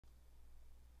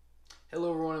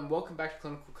Hello everyone and welcome back to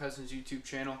Clinical Cousins YouTube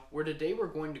channel, where today we're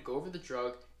going to go over the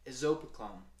drug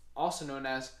Eszopiclone, also known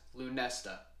as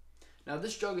Lunesta. Now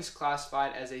this drug is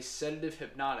classified as a sedative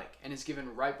hypnotic and is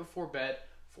given right before bed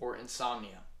for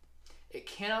insomnia. It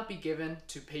cannot be given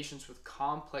to patients with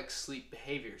complex sleep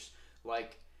behaviors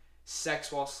like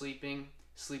sex while sleeping,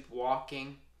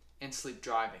 sleepwalking, and sleep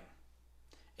driving.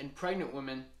 In pregnant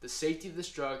women, the safety of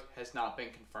this drug has not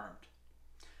been confirmed.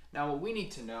 Now what we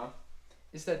need to know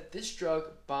is that this drug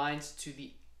binds to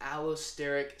the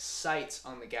allosteric sites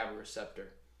on the GABA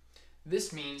receptor.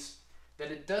 This means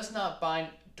that it does not bind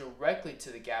directly to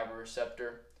the GABA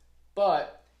receptor,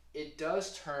 but it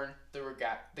does turn the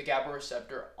GABA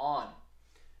receptor on.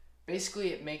 Basically,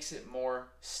 it makes it more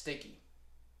sticky.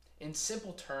 In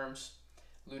simple terms,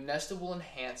 Lunesta will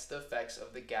enhance the effects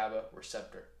of the GABA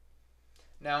receptor.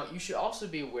 Now, you should also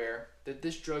be aware that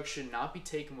this drug should not be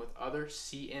taken with other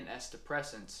CNS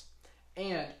depressants,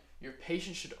 and your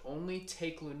patient should only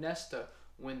take Lunesta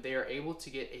when they are able to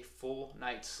get a full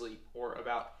night's sleep, or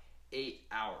about 8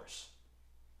 hours.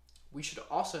 We should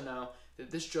also know that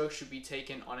this drug should be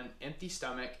taken on an empty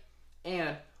stomach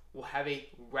and will have a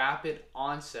rapid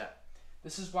onset.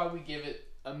 This is why we give it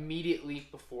immediately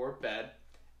before bed,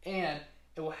 and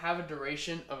it will have a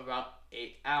duration of about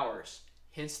 8 hours.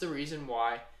 Hence the reason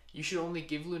why you should only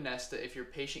give Lunesta if your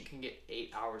patient can get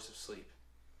 8 hours of sleep.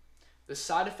 The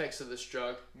side effects of this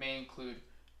drug may include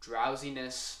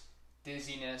drowsiness,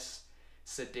 dizziness,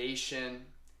 sedation,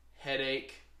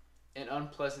 headache, an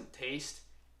unpleasant taste,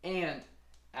 and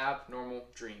abnormal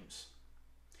dreams.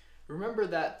 Remember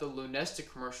that the Lunesta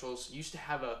commercials used to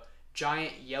have a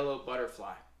giant yellow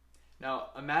butterfly.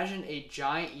 Now imagine a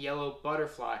giant yellow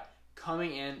butterfly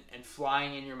coming in and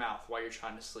flying in your mouth while you're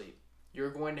trying to sleep.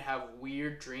 You're going to have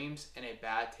weird dreams and a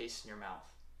bad taste in your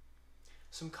mouth.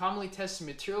 Some commonly tested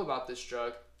material about this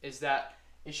drug is that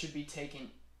it should be taken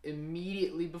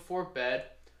immediately before bed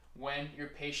when your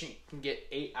patient can get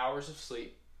 8 hours of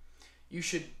sleep. You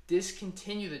should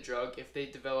discontinue the drug if they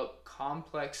develop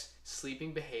complex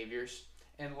sleeping behaviors.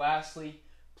 And lastly,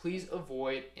 please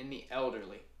avoid in the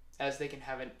elderly, as they can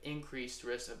have an increased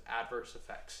risk of adverse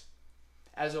effects.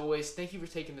 As always, thank you for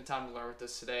taking the time to learn with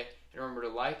us today, and remember to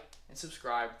like and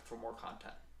subscribe for more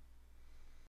content.